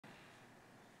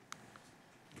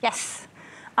Yes,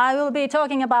 I will be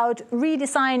talking about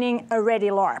redesigning a ready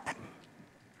LARP.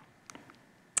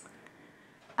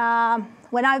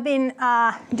 When I've been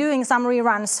doing some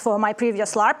reruns for my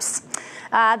previous LARPs,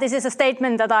 this is a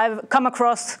statement that I've come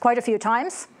across quite a few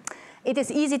times. It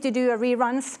is easy to do a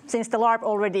reruns since the LARP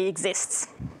already exists.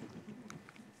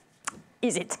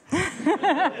 Is it?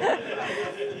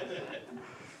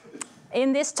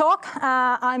 In this talk,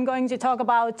 I'm going to talk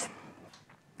about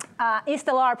is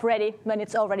the LARP ready when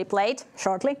it's already played,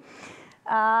 shortly.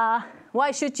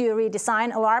 Why should you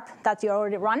redesign a LARP that you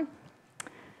already run?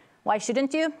 Why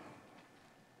shouldn't you?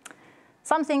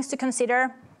 Some things to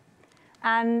consider.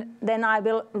 And then I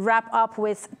will wrap up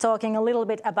with talking a little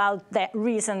bit about the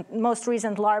most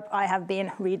recent LARP I have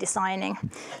been redesigning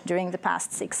during the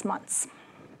past 6 months.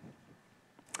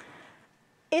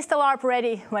 Is the LARP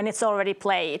ready when it's already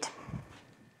played?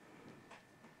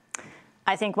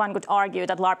 I think one could argue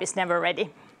that LARP is never ready.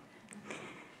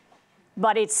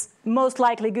 But it's most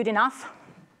likely good enough,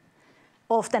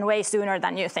 often way sooner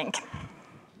than you think.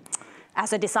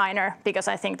 As a designer, because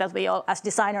I think that we all, as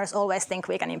designers, always think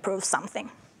we can improve something.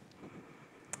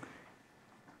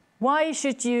 Why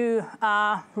should you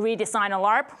redesign a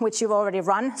LARP, which you've already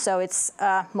run? So it's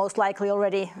most likely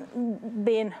already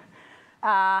been,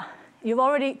 you've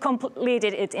already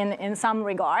completed it in some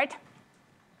regard.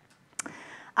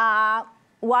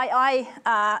 Why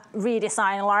I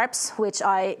redesign LARPs, which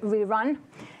I rerun,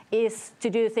 is to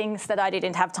do things that I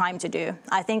didn't have time to do.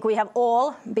 I think we have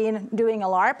all been doing a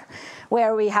LARP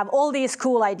where we have all these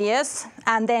cool ideas,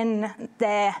 and then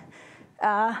the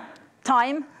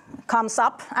time comes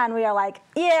up and we are like,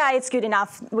 yeah, it's good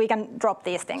enough, we can drop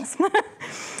these things.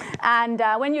 And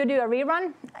when you do a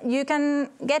rerun, you can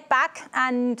get back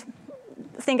and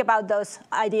think about those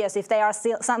ideas if they are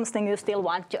still something you still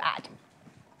want to add.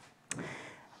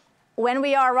 When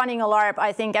we are running a LARP,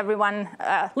 I think everyone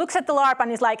looks at the LARP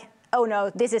and is like, oh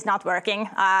no, this is not working.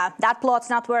 That plot's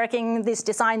not working. This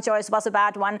design choice was a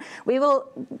bad one. We will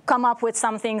come up with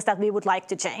some things that we would like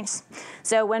to change.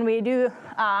 So when we do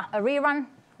a rerun,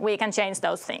 we can change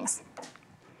those things.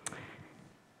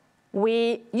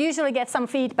 We usually get some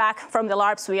feedback from the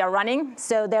LARPs we are running.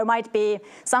 So there might be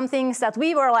some things that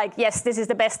we were like, yes, this is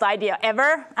the best idea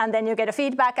ever. And then you get a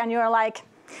feedback and you're like,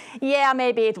 yeah,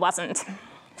 maybe it wasn't.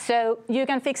 So you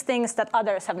can fix things that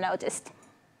others have noticed.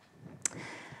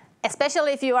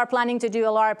 Especially if you are planning to do a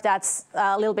LARP that's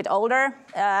a little bit older.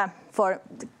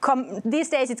 These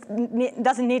days, it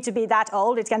doesn't need to be that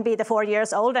old. It can be the 4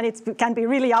 years old, and it can be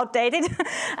really outdated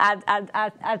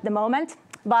at the moment.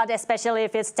 But especially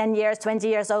if it's 10 years, 20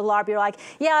 years old LARP, you're like,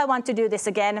 yeah, I want to do this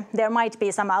again. There might be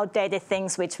some outdated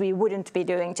things which we wouldn't be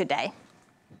doing today.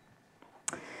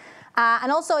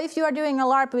 And also, if you are doing a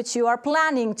LARP which you are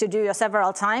planning to do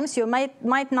several times, you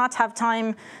might not have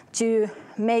time to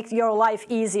make your life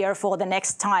easier for the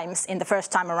next times in the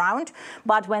first time around.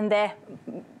 But when the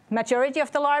majority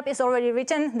of the LARP is already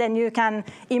written, then you can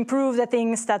improve the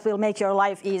things that will make your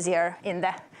life easier in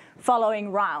the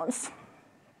following rounds.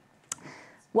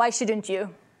 Why shouldn't you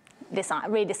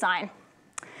redesign?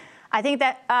 I think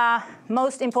that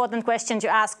most important question to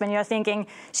ask when you're thinking,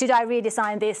 should I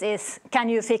redesign this, is can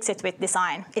you fix it with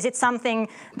design? Is it something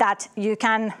that you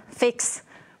can fix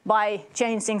by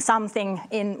changing something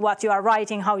in what you are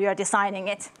writing, how you are designing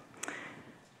it?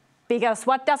 Because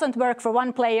what doesn't work for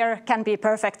one player can be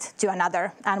perfect to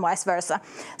another, and vice versa.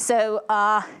 So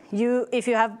if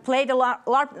you have played a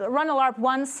run a LARP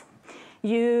once,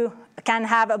 you can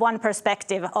have one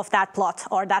perspective of that plot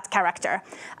or that character.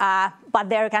 But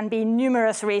there can be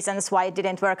numerous reasons why it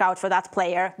didn't work out for that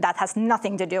player that has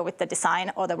nothing to do with the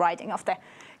design or the writing of the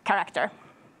character.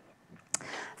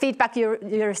 Feedback you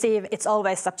receive, it's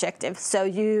always subjective. So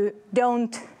you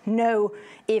don't know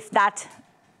if that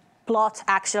plot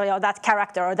actually, or that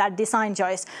character, or that design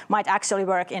choice might actually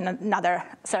work in another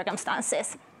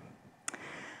circumstances.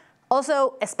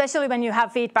 Also, especially when you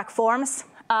have feedback forms,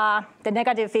 the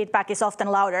negative feedback is often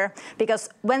louder, because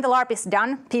when the LARP is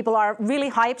done, people are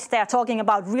really hyped. They are talking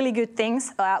about really good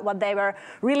things, what they were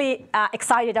really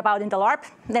excited about in the LARP.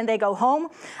 Then they go home,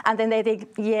 and then they think,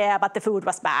 yeah, but the food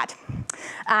was bad.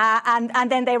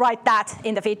 And then they write that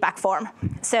in the feedback form.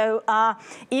 So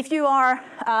if you are,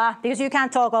 because you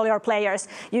can't talk all your players,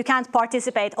 you can't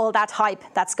participate all that hype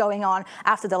that's going on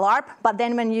after the LARP. But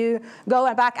then when you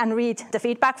go back and read the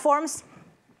feedback forms,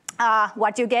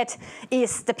 what you get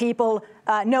is the people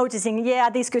noticing,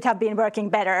 yeah, this could have been working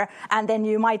better, and then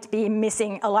you might be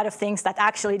missing a lot of things that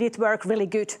actually did work really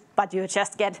good, but you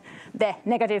just get the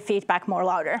negative feedback more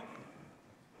louder.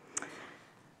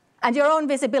 And your own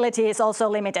visibility is also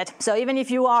limited. So even if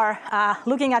you are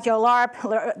looking at your LARP,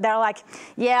 they're like,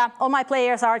 yeah, all my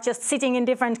players are just sitting in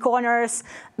different corners.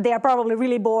 They're probably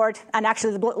really bored, and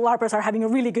actually the LARPers are having a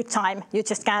really good time. You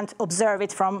just can't observe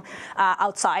it from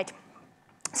outside.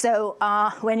 So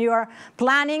when you are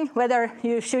planning whether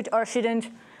you should or shouldn't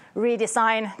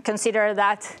redesign, consider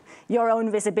that your own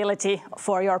visibility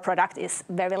for your product is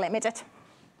very limited.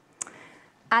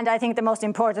 And I think the most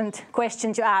important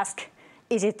question to ask,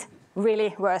 is it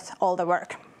really worth all the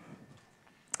work?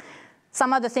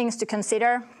 Some other things to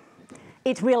consider.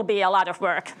 It will be a lot of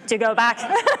work to go back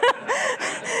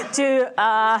to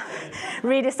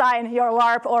redesign your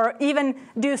LARP, or even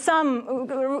do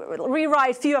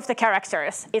rewrite few of the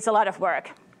characters. It's a lot of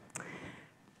work.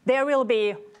 There will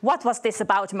be what was this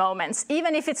about moments.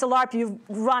 Even if it's a LARP you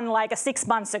run like 6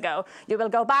 months ago, you will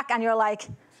go back and you're like,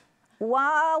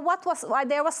 wow,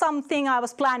 there was something I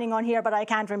was planning on here, but I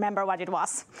can't remember what it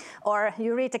was. Or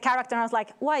you read the character and I was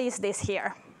like, why is this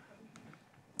here?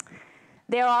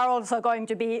 There are also going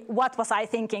to be what was I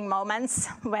thinking moments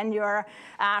when you're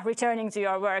returning to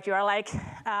your work. You're like,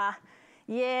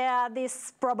 yeah,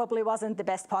 this probably wasn't the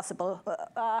best possible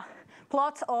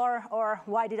plot, or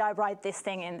why did I write this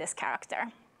thing in this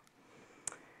character?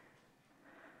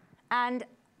 And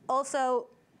also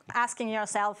asking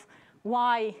yourself,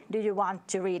 why do you want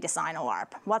to redesign a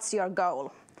LARP? What's your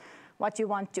goal? What do you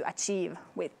want to achieve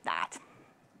with that?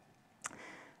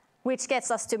 Which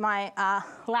gets us to my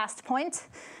last point,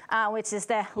 which is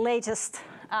the latest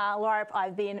LARP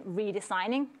I've been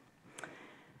redesigning.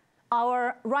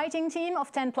 Our writing team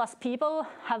of 10+ people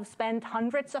have spent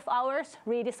hundreds of hours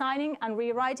redesigning and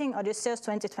rewriting Odysseus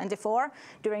 2024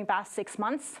 during the past 6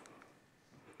 months.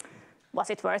 Was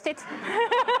it worth it?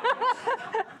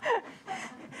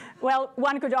 Well,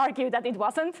 one could argue that it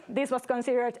wasn't. This was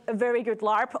considered a very good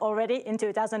LARP already in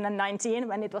 2019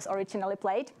 when it was originally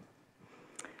played.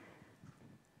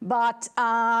 But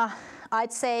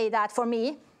I'd say that for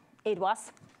me, it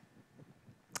was.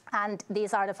 And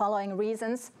these are the following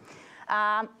reasons.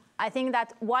 I think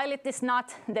that while it is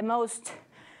not the most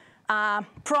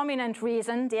prominent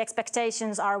reason, the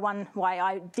expectations are one why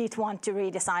I did want to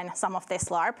redesign some of this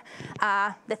LARP.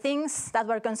 The things that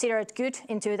were considered good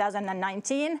in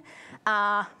 2019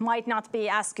 might not be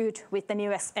as good with the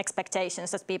new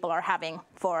expectations that people are having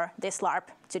for this LARP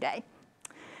today.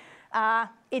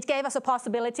 It gave us a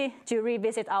possibility to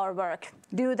revisit our work,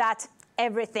 do that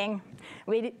everything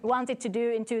we wanted to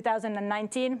do in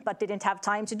 2019 but didn't have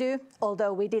time to do,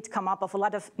 although we did come up with a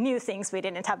lot of new things we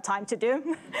didn't have time to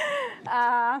do.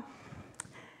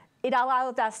 It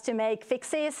allowed us to make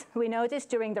fixes we noticed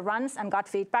during the runs and got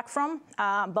feedback from,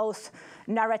 both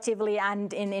narratively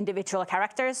and in individual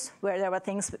characters where there were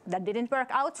things that didn't work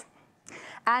out.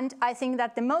 And I think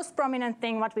that the most prominent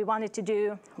thing what we wanted to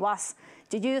do was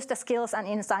to use the skills and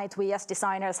insight we as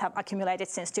designers have accumulated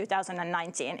since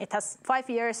 2019. It has 5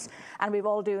 years, and we've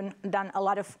all done a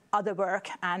lot of other work,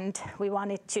 and we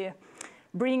wanted to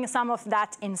bring some of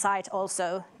that insight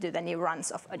also to the new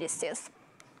runs of Odysseus.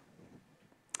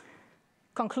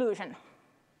 Conclusion.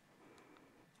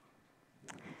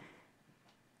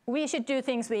 We should do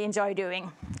things we enjoy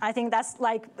doing. I think that's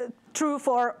like true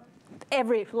for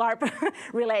every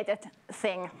LARP-related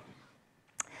thing.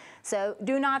 So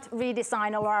do not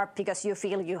redesign a LARP because you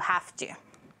feel you have to.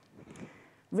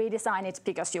 Redesign it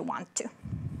because you want to.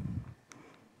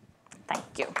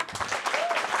 Thank you.